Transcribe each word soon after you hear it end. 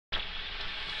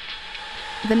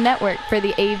the network for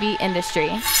the AV industry.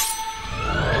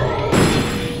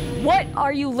 What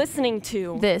are you listening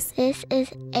to? This is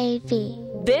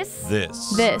AV. This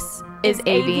is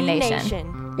AV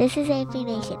Nation. This is AV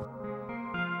Nation.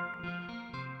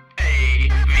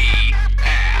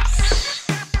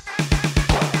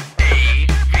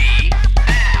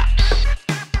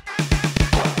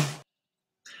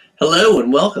 Hello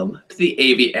and welcome to the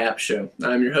AVApps Show.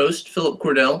 I'm your host, Phillip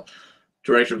Cordell,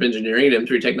 Director of Engineering at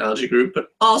M3 Technology Group, but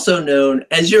also known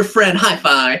as your friend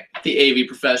HiPhi, the AV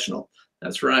Professional.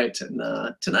 That's right. And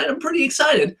tonight I'm pretty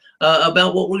excited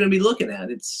about what we're going to be looking at.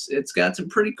 It's got some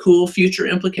pretty cool future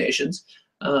implications.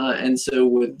 And so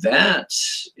with that,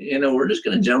 we're just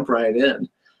going to jump right in.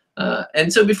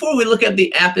 And so before we look at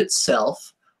the app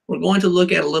itself, we're going to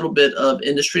look at a little bit of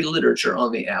industry literature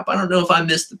on the app. I don't know if I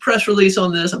missed the press release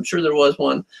on this. I'm sure there was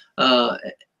one.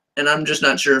 And I'm just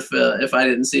not sure if I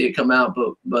didn't see it come out.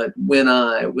 But when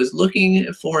I was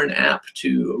looking for an app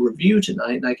to review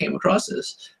tonight and I came across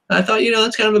this, I thought,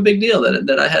 that's kind of a big deal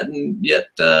that I hadn't yet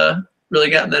really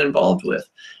gotten that involved with.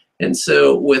 And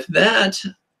so with that,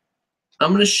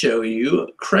 I'm going to show you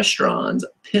Crestron's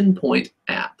Pinpoint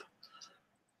app.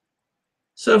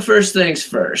 So first things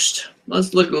first,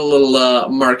 let's look at a little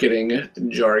marketing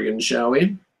jargon, shall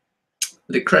we?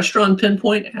 The Crestron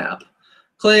Pinpoint app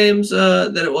claims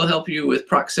that it will help you with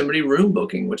proximity room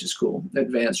booking, which is cool,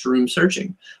 advanced room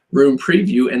searching, room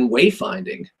preview and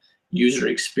wayfinding, user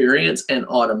experience and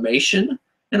automation,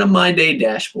 and a My Day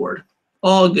dashboard.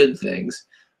 All good things.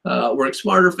 Work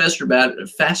smarter, faster,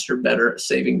 better,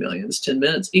 saving millions. 10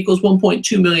 minutes equals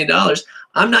 $1.2 million.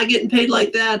 I'm not getting paid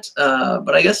like that,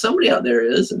 but I guess somebody out there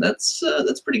is, and that's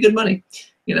pretty good money,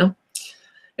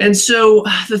 And so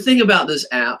the thing about this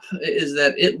app is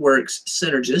that it works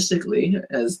synergistically,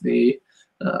 as the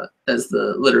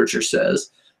literature says,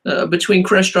 between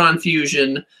Crestron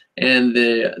Fusion and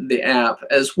the app,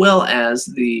 as well as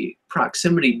the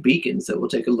proximity beacons that we'll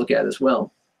take a look at as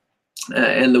well.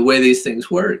 And the way these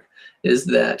things work is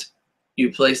that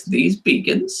you place these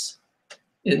beacons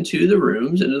into the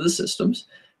rooms, into the systems,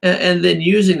 and then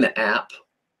using the app,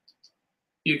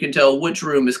 you can tell which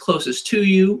room is closest to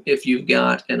you. If you've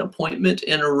got an appointment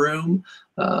in a room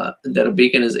that a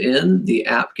beacon is in, the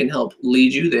app can help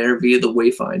lead you there via the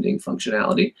wayfinding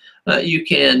functionality. You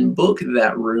can book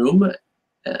that room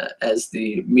as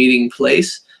the meeting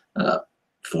place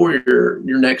for your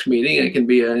next meeting. And it can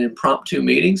be an impromptu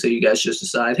meeting, so you guys just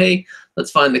decide, hey,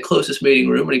 let's find the closest meeting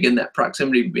room, and again, that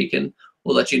proximity beacon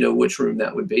will let you know which room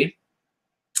that would be.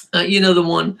 The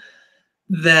one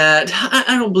that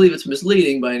I don't believe it's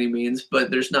misleading by any means, but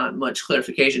there's not much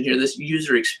clarification here. This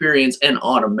user experience and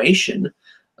automation,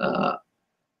 that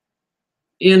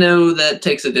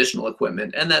takes additional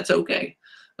equipment, and that's okay.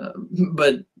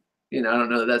 But I don't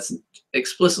know that that's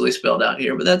explicitly spelled out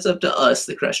here, but that's up to us,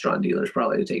 the Crestron dealers,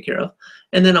 probably to take care of.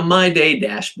 And then a My Day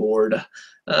dashboard,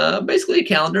 basically a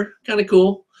calendar, kind of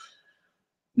cool.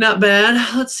 Not bad.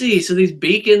 Let's see. So these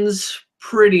beacons,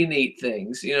 pretty neat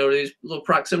things. These little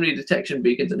proximity detection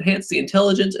beacons enhance the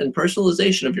intelligence and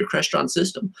personalization of your Crestron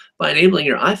system by enabling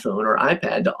your iPhone or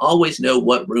iPad to always know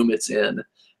what room it's in.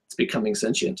 It's becoming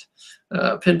sentient.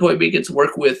 Pinpoint beacons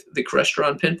work with the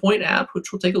Crestron Pinpoint app,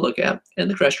 which we'll take a look at, and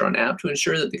the Crestron app to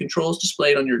ensure that the controls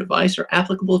displayed on your device are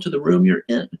applicable to the room you're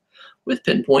in. With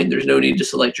Pinpoint, there's no need to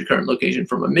select your current location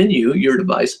from a menu. Your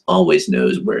device always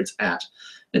knows where it's at.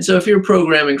 And so if you're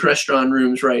programming Crestron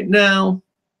rooms right now,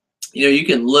 you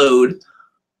can load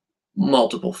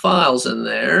multiple files in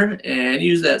there and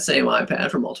use that same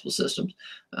iPad for multiple systems.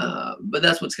 But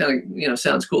that's what's kind of,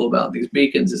 sounds cool about these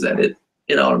beacons, is that it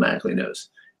automatically knows.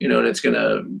 And it's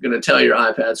gonna tell your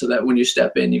iPad so that when you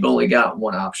step in, you've only got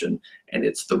one option and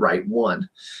it's the right one.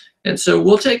 And so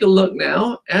we'll take a look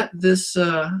now at this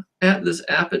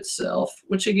app itself,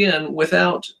 which again,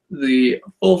 without the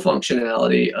full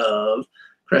functionality of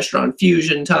Crestron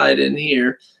Fusion tied in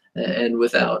here, and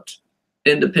without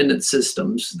independent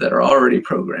systems that are already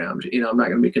programmed, I'm not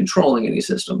going to be controlling any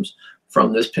systems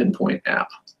from this Pinpoint app.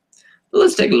 But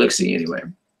let's take a look-see anyway.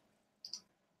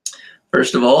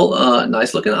 First of all,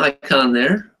 nice looking icon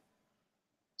there.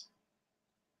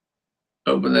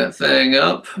 Open that thing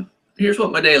up. Here's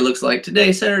what my day looks like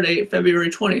today, Saturday, February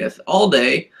 20th. All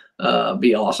day,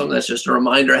 be awesome. That's just a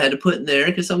reminder I had to put in there,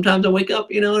 because sometimes I wake up,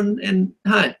 and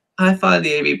hi. HiPhi,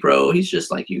 the AV Pro, he's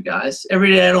just like you guys. Every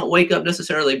day I don't wake up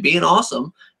necessarily being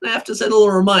awesome, and I have to set a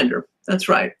little reminder. That's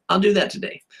right, I'll do that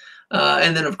today.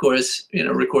 And then, of course,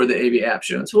 record the AVApps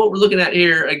Show. And so what we're looking at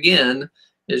here, again,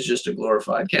 is just a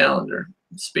glorified calendar.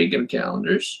 Speaking of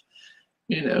calendars,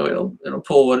 it'll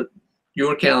pull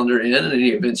your calendar in and any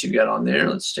events you've got on there.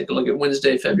 Let's take a look at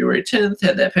Wednesday, February 10th.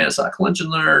 Had that Panasonic Lunch and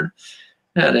Learn.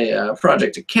 Had a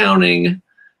project accounting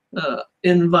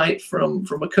invite from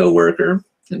a coworker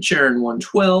and Sharon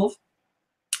 112.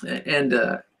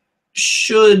 And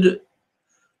should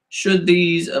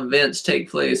these events take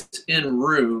place in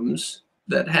rooms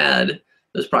that had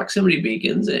those proximity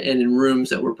beacons and in rooms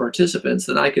that were participants,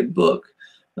 then I could book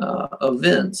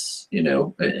events,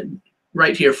 and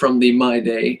right here from the My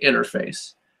Day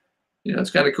interface.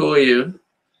 It's kind of cool. You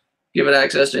give it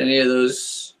access to any of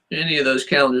those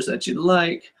calendars that you'd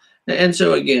like. And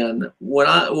so again,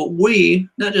 what we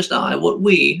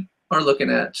are looking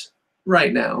at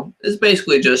right now is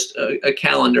basically just a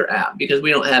calendar app, because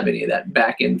we don't have any of that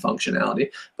back-end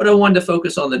functionality. But I wanted to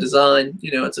focus on the design.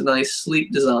 It's a nice,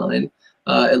 sleek design.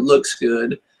 It looks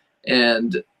good,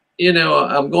 and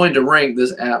I'm going to rank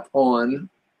this app on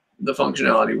the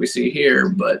functionality we see here.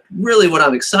 But really, what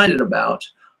I'm excited about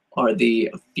are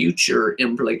the future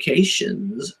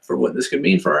implications for what this could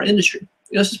mean for our industry.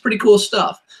 This is pretty cool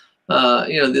stuff. These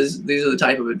are the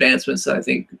type of advancements that I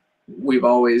think we've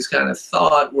always kind of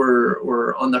thought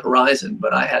were on the horizon,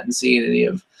 but I hadn't seen any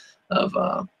of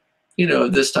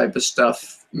this type of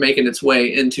stuff making its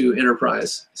way into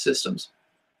enterprise systems.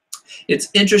 It's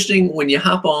interesting when you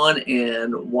hop on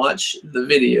and watch the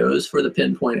videos for the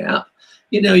Pinpoint app.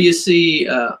 You see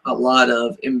a lot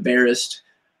of embarrassed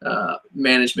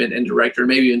management and director,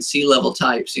 maybe even C-level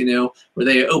types, where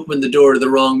they open the door to the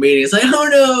wrong meeting. It's like, oh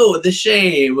no, the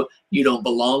shame, you don't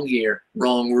belong here,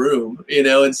 wrong room,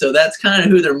 and so that's kind of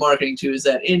who they're marketing to, is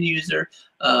that end user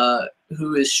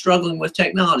who is struggling with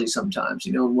technology sometimes,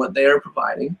 and what they are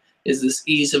providing is this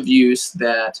ease of use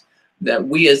that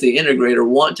we as the integrator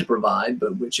want to provide,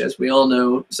 but which, as we all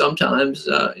know, sometimes,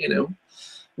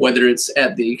 whether it's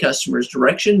at the customer's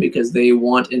direction because they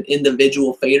want an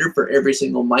individual fader for every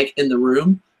single mic in the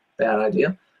room, bad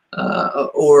idea,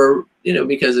 or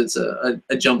because it's a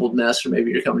jumbled mess, or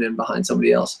maybe you're coming in behind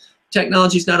somebody else.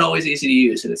 Technology is not always easy to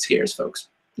use, and it scares folks.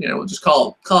 We'll just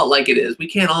call it like it is. We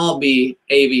can't all be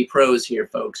AV pros here,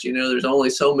 folks. There's only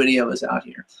so many of us out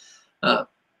here,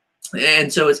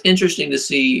 and so it's interesting to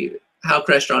see how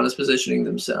Crestron is positioning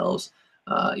themselves.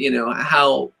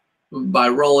 How by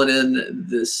rolling in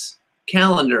this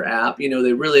calendar app, they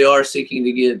really are seeking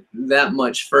to get that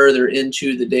much further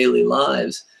into the daily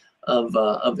lives of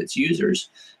its users.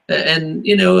 And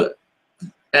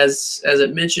as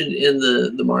it mentioned in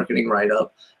the marketing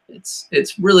write-up,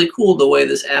 it's really cool the way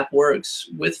this app works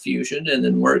with Fusion and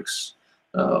then works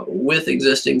with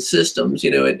existing systems.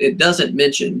 It doesn't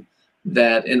mention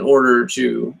that in order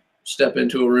to step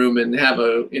into a room and have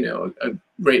a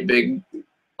great big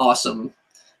awesome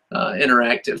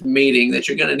interactive meeting that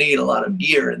you're going to need a lot of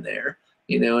gear in there,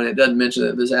 and it doesn't mention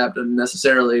that this app doesn't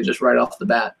necessarily just right off the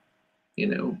bat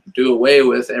do away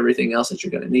with everything else that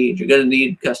you're going to need. You're going to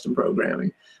need custom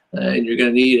programming, and you're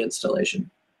going to need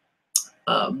installation,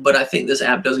 but I think this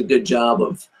app does a good job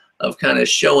of kind of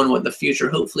showing what the future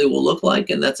hopefully will look like,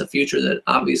 and that's a future that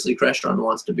obviously Crestron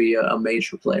wants to be a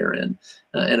major player in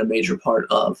and a major part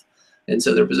of. And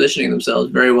so they're positioning themselves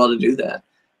very well to do that.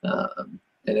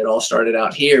 And it all started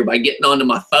out here by getting onto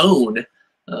my phone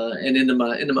and into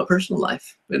my personal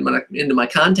life, into my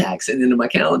contacts and into my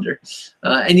calendar.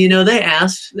 And they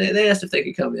asked if they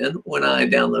could come in when I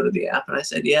downloaded the app, and I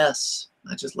said yes.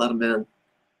 I just let them in.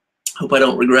 Hope I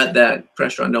don't regret that.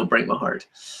 Crestron, don't break my heart.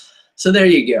 So there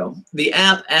you go. The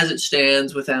app as it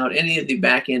stands, without any of the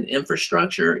back-end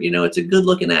infrastructure, it's a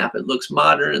good-looking app. It looks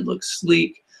modern. It looks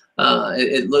sleek.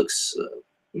 It looks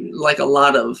like a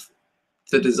lot of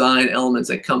the design elements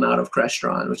that come out of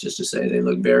Crestron, which is to say they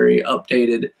look very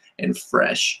updated and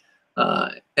fresh.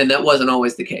 And that wasn't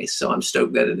always the case, so I'm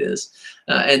stoked that it is.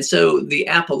 And so the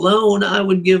app alone, I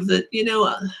would give that,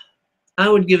 I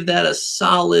would give that a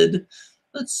solid,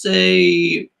 let's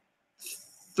say,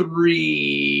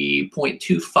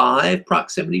 3.25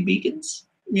 proximity beacons,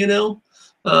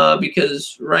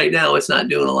 because right now it's not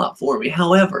doing a lot for me.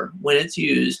 However, when it's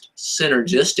used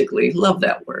synergistically, love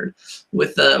that word,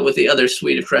 with the other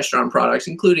suite of Crestron products,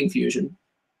 including Fusion,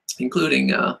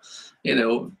 including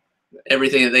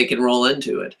everything that they can roll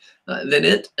into it, then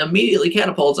it immediately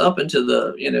catapults up into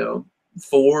the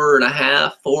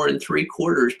 4.5, 4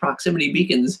 3/4 proximity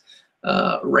beacons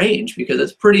range, because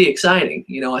it's pretty exciting.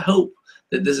 I hope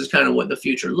that this is kind of what the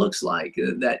future looks like,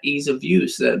 that ease of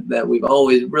use that we've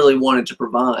always really wanted to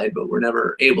provide, but we're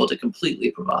never able to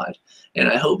completely provide. And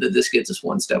I hope that this gets us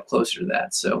one step closer to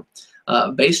that. So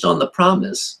based on the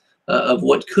promise of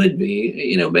what could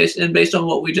be, based on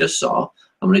what we just saw,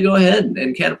 I'm going to go ahead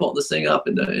and catapult this thing up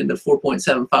into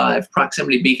 4.75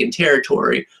 proximity beacon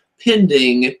territory,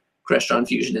 pending Crestron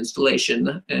Fusion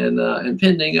installation and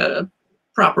pending a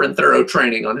proper and thorough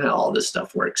training on how all this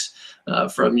stuff works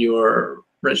from your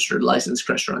registered licensed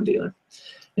Crestron dealer.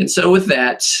 And so with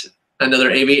that,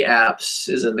 another AVApps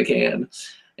is in the can,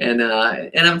 and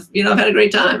I've I've had a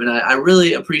great time, and I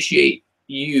really appreciate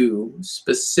you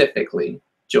specifically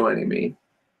joining me.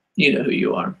 You know who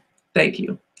you are. Thank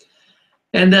you.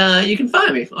 And you can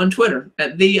find me on Twitter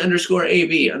at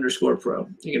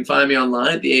 @the_AV_pro. You can find me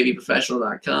online at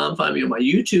theavprofessional.com. Find me on my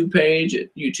YouTube page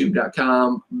at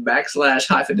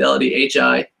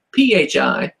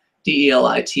youtube.com/highfidelity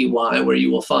HiPhiDelity, where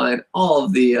you will find all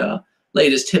of the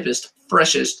latest, hippest,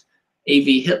 freshest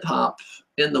AV hip hop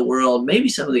in the world. Maybe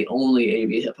some of the only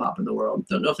AV hip hop in the world.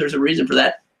 Don't know if there's a reason for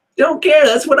that. Don't care.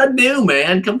 That's what I do,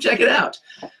 man. Come check it out.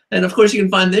 And of course, you can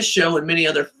find this show and many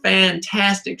other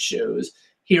fantastic shows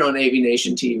here on AV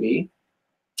Nation TV.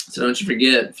 So don't you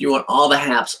forget, if you want all the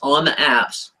haps on the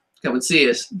apps, come and see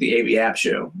us, the AV App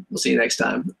Show. We'll see you next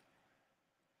time.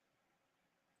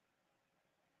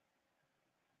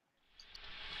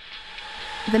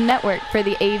 The network for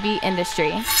the AV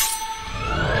industry.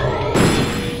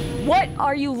 What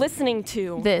are you listening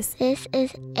to? This This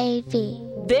is AV.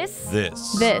 This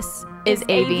is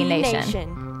AV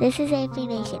Nation. This is AV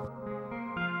Nation.